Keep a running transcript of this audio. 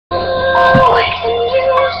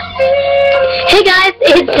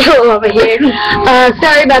It's still over here.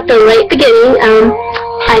 Sorry about the late beginning.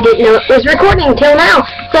 I didn't know it was recording till now.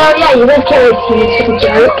 So yeah, you guys can't really see this with a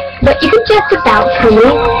joke, but you can just about for me.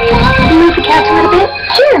 Move the couch a little bit?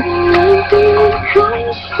 Sure.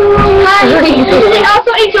 Hi.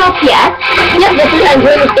 Also Angel PS. Yep, this is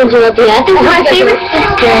Angel PS. This is my favorite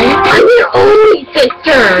sister. I'm your only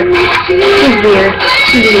sister. She's weird.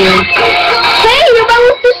 Hey, you're my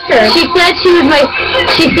little sister. She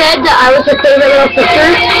said that I was her favorite little sister.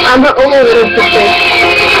 I'm her only little sister.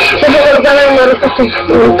 She's a little brother and little sister.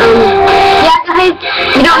 Yeah, guys,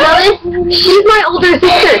 you don't know this? She's my older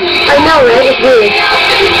sister. I know, right? It's weird.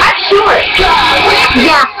 I'm short.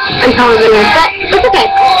 Yeah, I'm taller than her, but it's okay.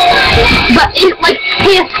 But like,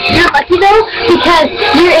 PS, you're lucky though, because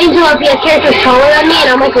your Angel LPS character's taller than me,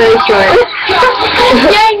 and I'm like really short.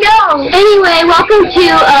 Yeah, I know. Anyway, welcome to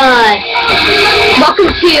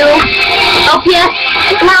LPS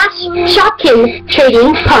 / shopkin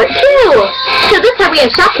trading part 2. So this time we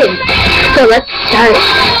have shopkin. So let's start.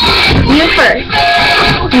 You first.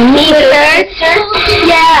 Me first?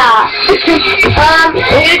 Yeah. I'm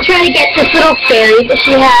gonna try to get this little fairy that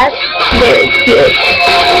she has. Very cute.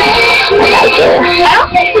 I like it. I don't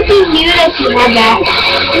think it would be cute if you had that.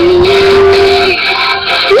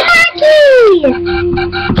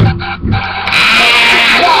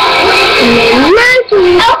 Monkey!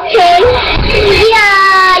 Okay.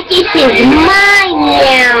 Yeah, this is mine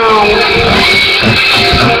now.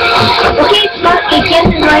 Okay, it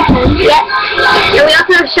gets my turn. Yep. And we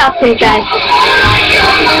also have shopkin, guys.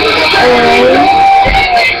 Alright.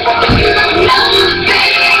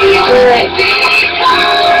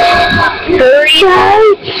 Hurry up.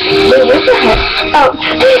 Wait, where's the head? Oh.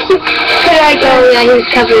 Where I go? Yeah, he's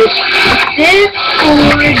covered. This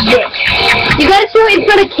or this? You gotta show it in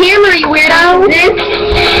front of camera, you weirdo.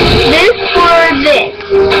 This or this?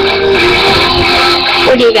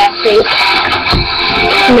 What do you guys think?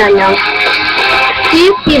 No. Do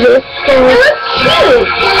you see this? It looks cute.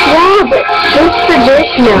 Yeah, but this for this?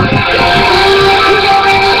 No.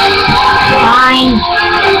 Fine.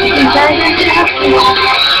 You guys are talking.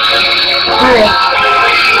 Alright.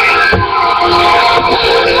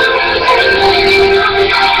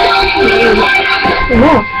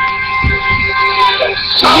 Yeah.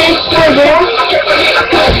 This for this?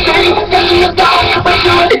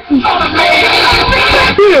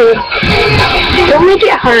 Don't make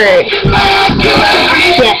it hurt.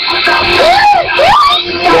 Yes.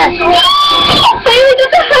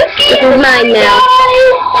 This is mine now.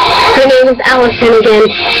 Her name is Allison again.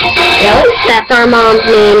 That's our mom's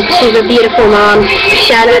name. She's a beautiful mom.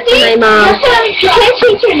 Shout out to my mom. You can't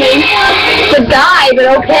change your name. It's a guy, but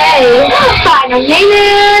okay. Fine, her name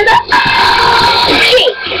is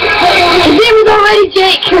Jake. His name is already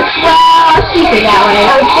Jake. Well, I'll keep it that way.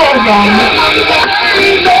 Okay, then.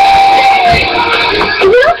 Is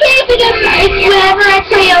it okay if whenever I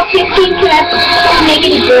play L15, can I make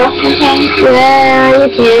it a girl sometimes? Yeah, you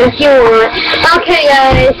can if you want. Okay,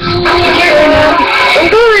 guys. I'm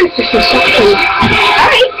going for some shopkin.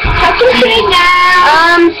 Alright, shopkin trade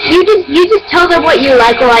now. You just tell them what you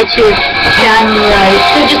like while I choose. Yeah, right.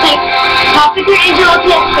 So just like, pop with your Angel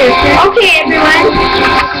LPS character. Okay, everyone.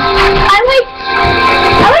 I like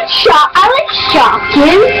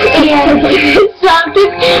shopkin. And shopkin.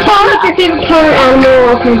 What's your favorite color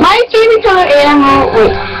animal? My favorite color animal.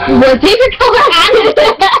 Wait. My favorite color animal?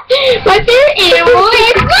 My favorite animal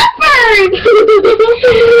is leopards.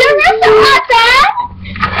 They're so awesome.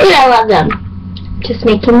 Yeah, I love them. Just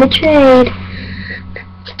making the trade.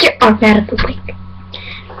 Get off out of the way.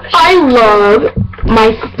 I love my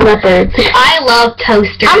leopards. I love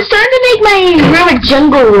toasters. I'm starting to make my room a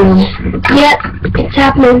jungle room. Yep, it's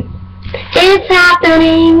happening. It's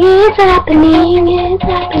happening. It's happening. It's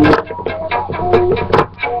happening.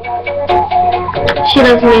 She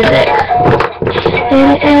loves music.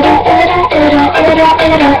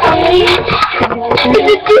 It's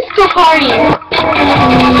a disco party.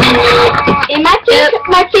 And my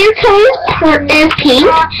favorite color is pink.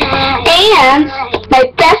 And my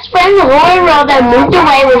best friend, the Royal Roll that moved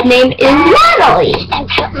away, his name is Natalie.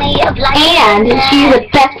 And she's the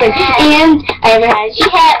best friend. And I ever had.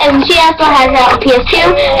 She also has a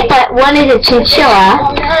PS2, but one is a chinchilla.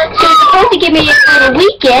 She was supposed to give me it for the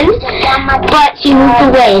weekend, but she moved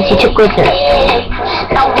away and she took with her. I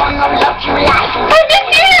miss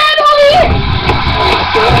you, Natalie!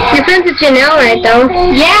 Your friend's at Janelle, right, though?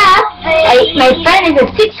 Yeah. My friend is a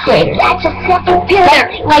 6th grader.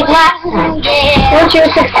 Like last time. Weren't you a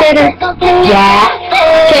 6th grader? Yeah.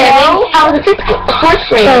 No, I was a 4th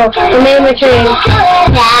grader. So, the name of your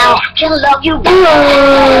now. I love you.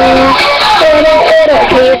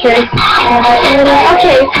 Okay, your turn.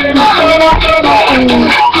 Okay.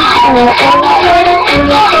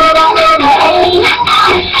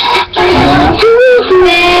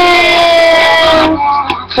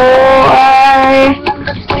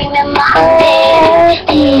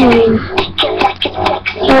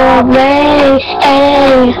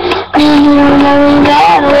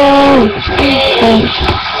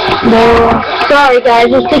 Sorry guys,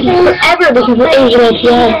 it's taking forever because we're Asian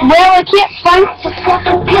APS. Well, I can't find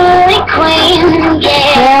really clean.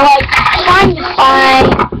 Yeah, like trying to find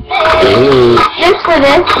this for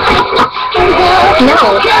this. No,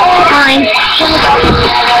 fine.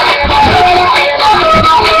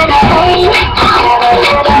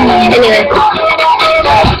 Anyway.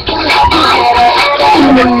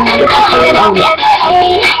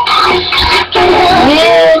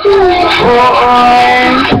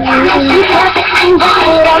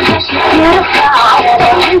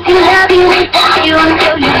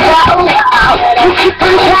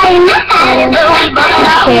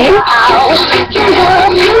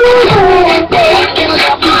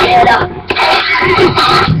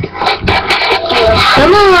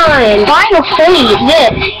 Come on! Final phase,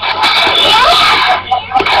 this.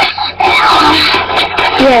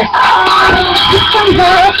 Yes.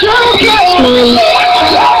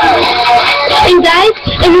 And guys,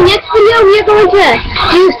 in the next video we are going to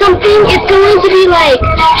do something. It's going to be like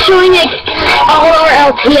showing like all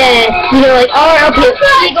our LPS, you know, like all our LPS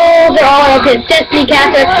Eagles or all our LPS Destiny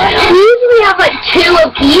Casters. We usually have like 2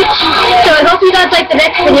 of each, so I hope you guys like the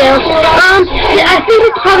next video. I think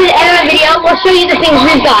it's probably the end of the video. We'll show you the things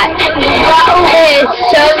we've got.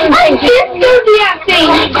 Show them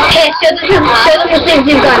the things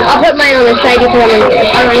you've got. I'll put mine on the side. You put them on the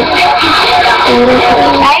other. Alright.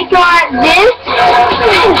 I got this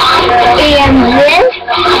and this,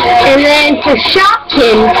 and then for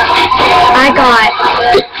Shopkin, I got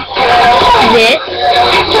this.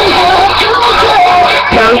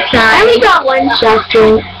 Wrong side. I only got one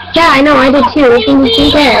Shopkin. Yeah, I know, I did too. Which one did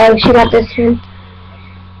you get? Oh, she got this one.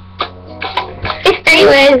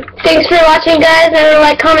 Anyways, thanks for watching, guys. Remember to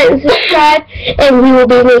like, comment, and subscribe, and we will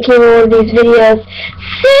be making more of these videos.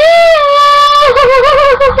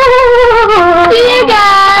 See you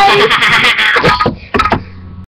guys!